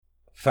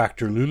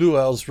Factor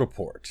Luluel's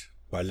Report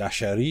by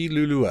Lacherie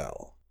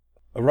Luluel.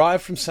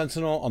 Arrived from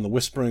Sentinel on the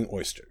Whispering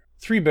Oyster.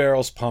 3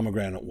 barrels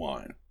pomegranate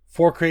wine.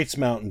 4 crates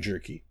mountain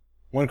jerky.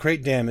 1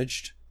 crate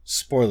damaged.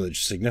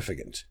 Spoilage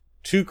significant.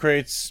 2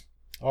 crates...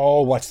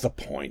 Oh, what's the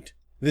point?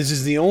 This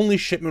is the only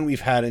shipment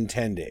we've had in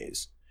 10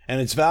 days,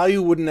 and its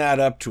value wouldn't add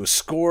up to a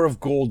score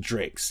of gold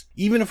drakes,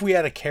 even if we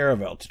had a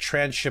caravel to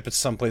transship it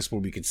someplace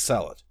where we could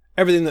sell it.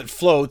 Everything that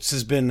floats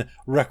has been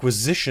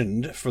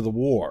requisitioned for the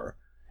war,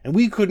 and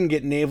we couldn't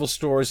get naval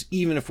stores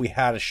even if we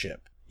had a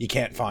ship. You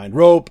can't find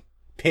rope,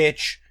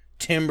 pitch,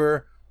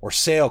 timber, or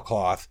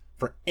sailcloth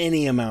for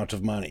any amount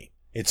of money.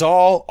 It's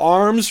all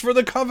arms for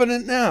the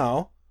Covenant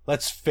now.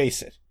 Let's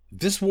face it, if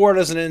this war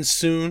doesn't end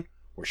soon,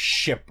 we're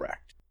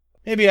shipwrecked.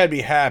 Maybe I'd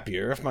be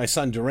happier if my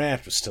son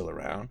Durant was still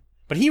around,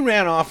 but he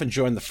ran off and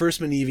joined the 1st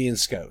Menevian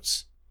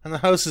Scouts, and the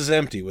house is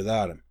empty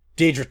without him.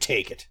 Daedra,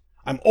 take it.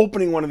 I'm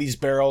opening one of these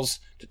barrels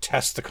to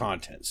test the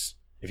contents.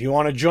 If you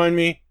want to join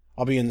me,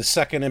 I'll be in the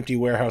second empty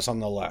warehouse on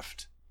the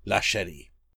left. Lacherie.